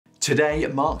Today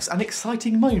marks an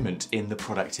exciting moment in the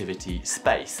productivity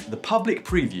space, the public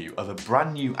preview of a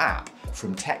brand new app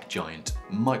from tech giant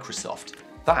Microsoft.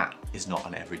 That is not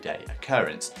an everyday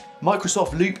occurrence.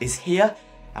 Microsoft Loop is here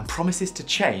and promises to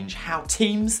change how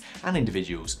teams and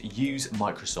individuals use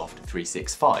Microsoft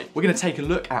 365. We're going to take a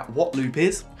look at what Loop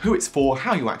is, who it's for,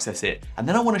 how you access it, and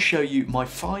then I want to show you my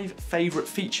 5 favorite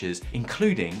features,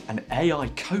 including an AI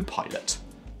Copilot.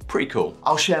 Pretty cool.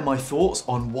 I'll share my thoughts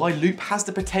on why Loop has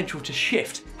the potential to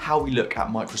shift how we look at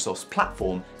Microsoft's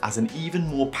platform as an even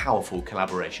more powerful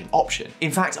collaboration option.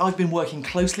 In fact, I've been working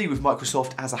closely with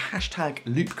Microsoft as a hashtag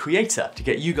Loop creator to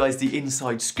get you guys the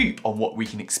inside scoop on what we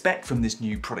can expect from this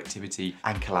new productivity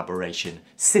and collaboration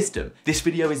system. This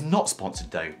video is not sponsored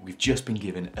though, we've just been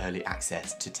given early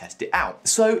access to test it out.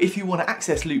 So if you want to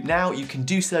access Loop now, you can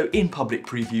do so in public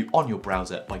preview on your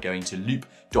browser by going to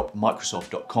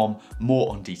loop.microsoft.com. More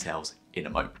on details in a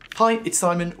moment. Hi, it's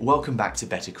Simon, welcome back to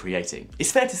Better Creating.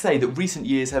 It's fair to say that recent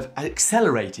years have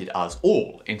accelerated us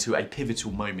all into a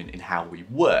pivotal moment in how we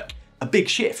work. A big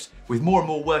shift, with more and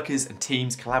more workers and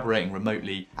teams collaborating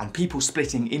remotely and people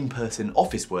splitting in-person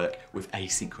office work with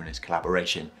asynchronous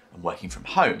collaboration and working from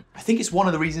home. I think it's one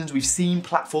of the reasons we've seen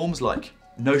platforms like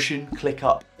Notion,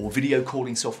 ClickUp, or video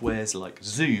calling softwares like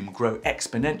Zoom grow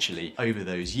exponentially over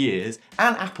those years,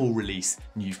 and Apple release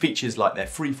new features like their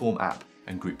freeform app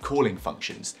and group calling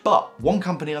functions. But one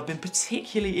company I've been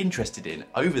particularly interested in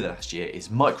over the last year is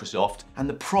Microsoft and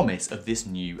the promise of this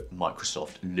new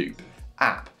Microsoft Loop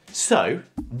app. So,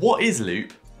 what is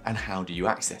Loop and how do you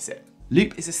access it?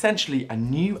 Loop is essentially a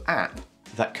new app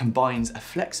that combines a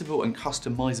flexible and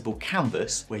customizable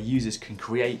canvas where users can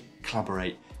create,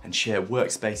 collaborate, and share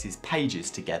Workspaces pages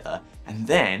together, and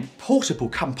then portable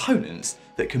components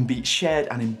that can be shared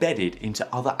and embedded into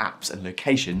other apps and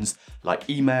locations like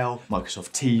email,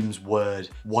 Microsoft Teams, Word,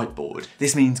 Whiteboard.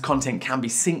 This means content can be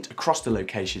synced across the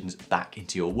locations back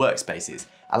into your Workspaces,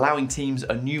 allowing teams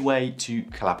a new way to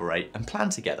collaborate and plan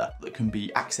together that can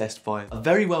be accessed via a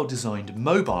very well designed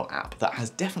mobile app that has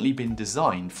definitely been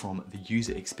designed from the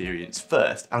user experience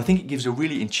first. And I think it gives a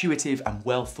really intuitive and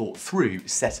well thought through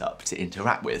setup to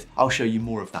interact with. I'll show you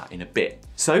more of that in a bit.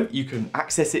 So you can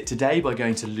access it today by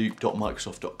going to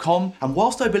loop.microsoft.com. And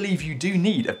whilst I believe you do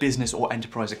need a business or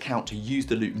enterprise account to use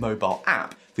the Loop mobile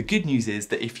app, the good news is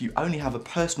that if you only have a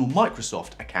personal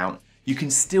Microsoft account, you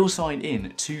can still sign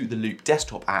in to the Loop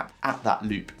desktop app at that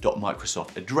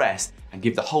loop.microsoft address and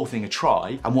give the whole thing a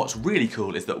try. And what's really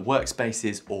cool is that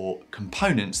Workspaces or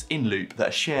components in Loop that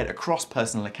are shared across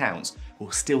personal accounts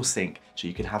will still sync so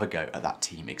you can have a go at that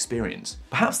team experience.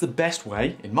 Perhaps the best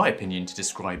way, in my opinion, to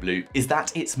describe Loop is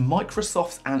that it's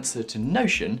Microsoft's answer to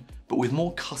Notion, but with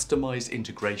more customized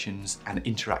integrations and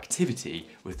interactivity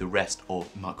with the rest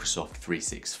of Microsoft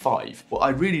 365. What I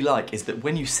really like is that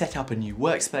when you set up a new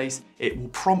workspace, it will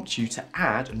prompt you to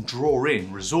add and draw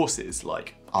in resources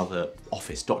like other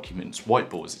Office documents,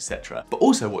 whiteboards, etc. But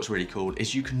also what's really cool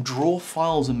is you can draw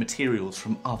files and materials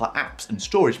from other apps and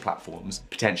storage platforms,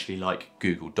 potentially like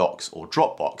Google Docs or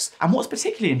Dropbox. And what's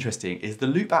particularly interesting is the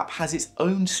Loop app has its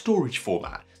own storage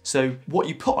format. So what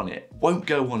you put on it won't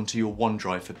go onto your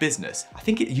OneDrive for Business. I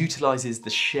think it utilizes the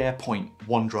SharePoint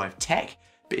OneDrive tech,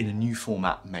 but in a new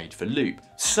format made for Loop.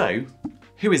 So,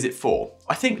 who is it for?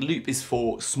 I think Loop is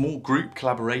for small group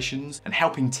collaborations and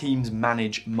helping teams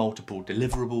manage multiple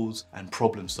deliverables and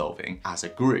problem solving as a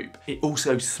group. It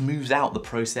also smooths out the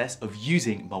process of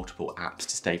using multiple apps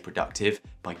to stay productive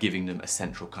by giving them a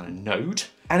central kind of node.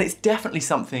 And it's definitely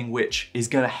something which is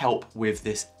going to help with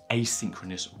this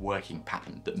asynchronous working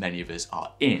pattern that many of us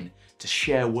are in, to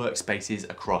share workspaces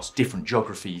across different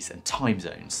geographies and time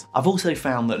zones. I've also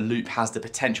found that Loop has the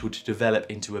potential to develop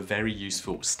into a very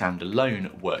useful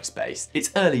standalone workspace.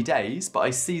 It's early days, but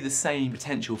I see the same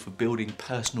potential for building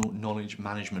personal knowledge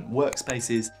management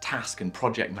workspaces, task and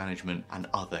project management, and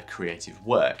other creative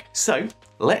work. So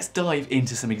let's dive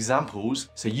into some examples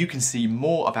so you can see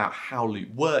more about how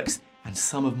Loop works and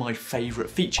some of my favorite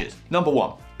features. Number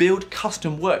 1, build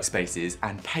custom workspaces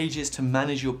and pages to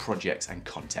manage your projects and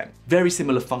content. Very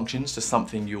similar functions to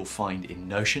something you'll find in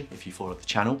Notion if you follow the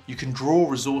channel. You can draw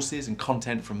resources and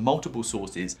content from multiple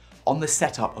sources on the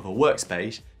setup of a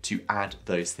workspace to add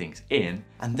those things in.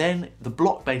 And then the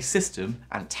block-based system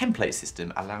and template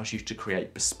system allows you to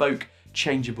create bespoke,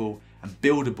 changeable, and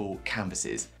buildable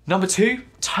canvases. Number 2,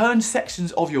 turn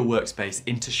sections of your workspace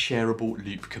into shareable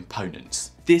Loop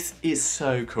components. This is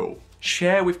so cool.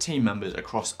 Share with team members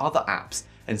across other apps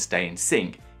and stay in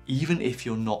sync, even if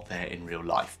you're not there in real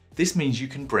life. This means you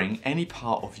can bring any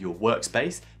part of your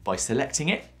workspace by selecting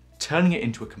it, turning it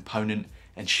into a component,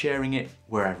 and sharing it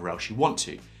wherever else you want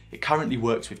to. It currently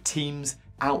works with Teams,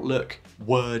 Outlook,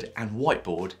 Word, and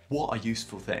Whiteboard, what a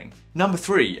useful thing. Number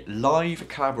 3, live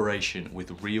collaboration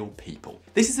with real people.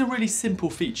 This is a really simple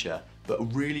feature, but a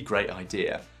really great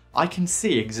idea. I can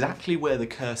see exactly where the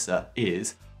cursor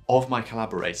is of my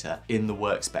collaborator in the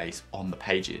workspace on the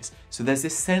pages. So there's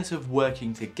this sense of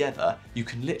working together. You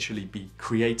can literally be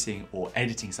creating or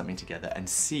editing something together and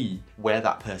see where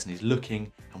that person is looking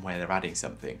and where they're adding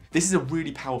something. This is a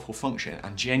really powerful function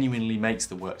and genuinely makes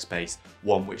the workspace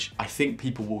one which I think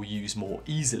people will use more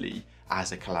easily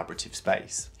as a collaborative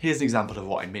space. Here's an example of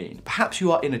what I mean. Perhaps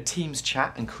you are in a Teams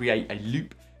chat and create a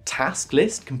loop task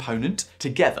list component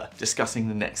together, discussing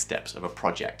the next steps of a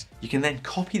project. You can then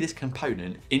copy this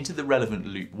component into the relevant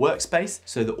Loop workspace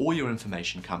so that all your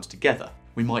information comes together.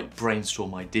 We might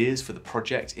brainstorm ideas for the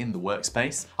project in the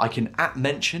workspace. I can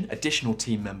 @mention additional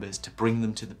team members to bring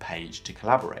them to the page to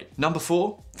collaborate. Number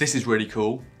 4, this is really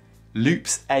cool,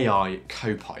 Loop's AI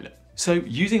Copilot. So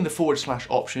using the /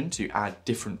 option to add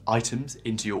different items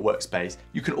into your workspace,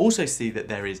 you can also see that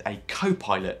there is a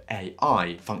Copilot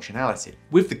AI functionality.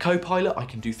 With the Copilot, I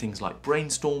can do things like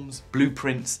brainstorms,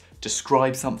 blueprints,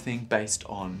 describe something based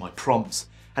on my prompts,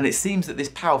 and it seems that this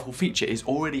powerful feature is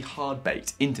already hard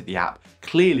baked into the app,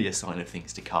 clearly a sign of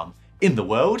things to come in the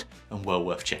world and well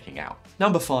worth checking out.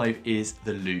 Number 5 is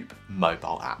the Loop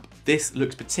mobile app. This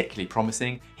looks particularly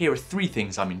promising. Here are 3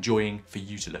 things I'm enjoying for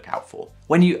you to look out for.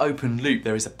 When you open Loop,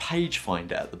 there is a page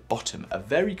finder at the bottom, a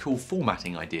very cool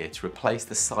formatting idea to replace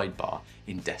the sidebar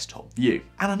in desktop view.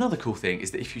 And another cool thing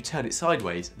is that if you turn it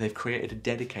sideways, they've created a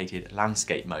dedicated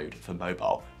landscape mode for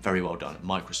mobile. Very well done at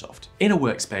Microsoft. In a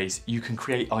workspace, you can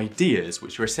create ideas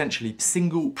which are essentially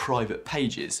single private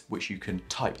pages which you can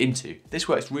type into. This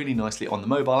works really nicely on the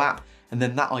mobile app, and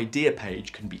then that idea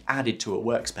page can be added to a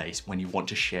workspace when you want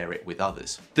to share it with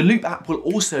others. The Loop app will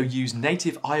also use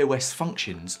native iOS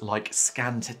functions like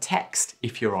scan to text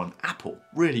if you're on Apple.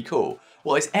 Really cool.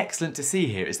 What is excellent to see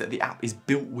here is that the app is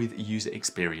built with user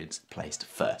experience placed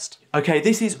first. Okay,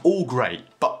 this is all great,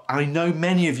 but I know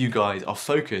many of you guys are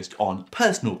focused on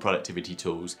personal productivity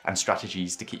tools and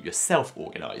strategies to keep yourself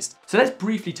organized. So let's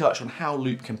briefly touch on how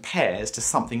Loop compares to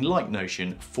something like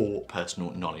Notion for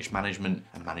personal knowledge management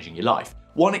and managing your life.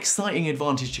 One exciting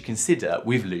advantage to consider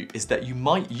with Loop is that you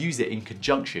might use it in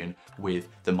conjunction with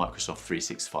the Microsoft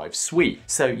 365 suite.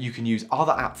 So you can use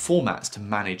other app formats to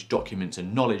manage documents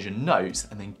and knowledge and notes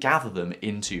and then gather them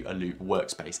into a Loop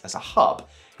workspace as a hub.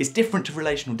 It's different to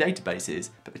relational databases,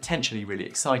 but potentially really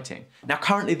exciting. Now,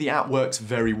 currently the app works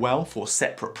very well for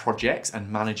separate projects and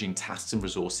managing tasks and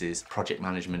resources, project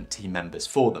management team members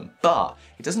for them, but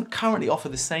it doesn't currently offer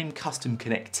the same custom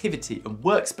connectivity and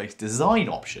workspace design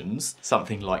options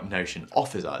something like Notion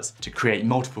offers us to create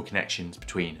multiple connections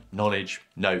between knowledge,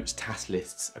 notes, task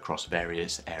lists across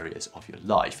various areas of your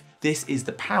life. This is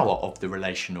the power of the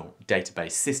relational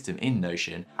database system in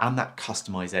Notion and that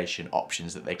customization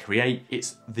options that they create.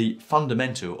 It's the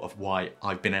fundamental of why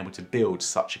I've been able to build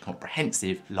such a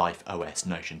comprehensive Life OS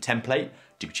Notion template.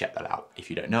 Do check that out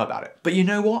if you don't know about it. But you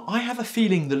know what? I have a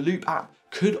feeling the Loop app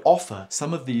could offer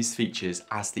some of these features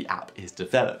as the app is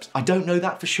developed. I don't know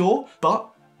that for sure, but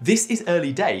this is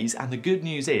early days, and the good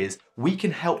news is we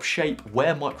can help shape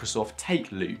where Microsoft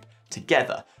take Loop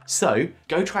together. So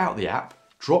go try out the app,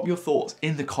 drop your thoughts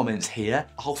in the comments here.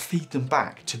 I'll feed them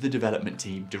back to the development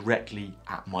team directly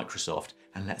at Microsoft,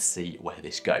 and let's see where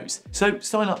this goes. So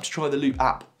sign up to try the Loop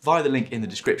app via the link in the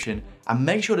description, and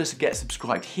make sure to get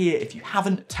subscribed here if you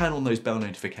haven't. Turn on those bell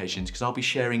notifications because I'll be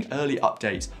sharing early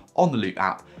updates on the Loop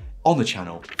app on the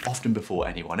channel, often before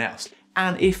anyone else.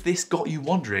 And if this got you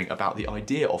wondering about the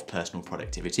idea of personal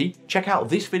productivity, check out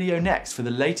this video next for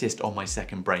the latest on my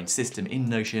second brain system in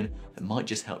Notion that might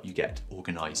just help you get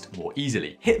organized more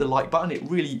easily. Hit the like button, it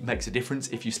really makes a difference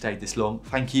if you stayed this long.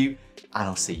 Thank you, and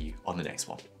I'll see you on the next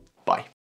one. Bye.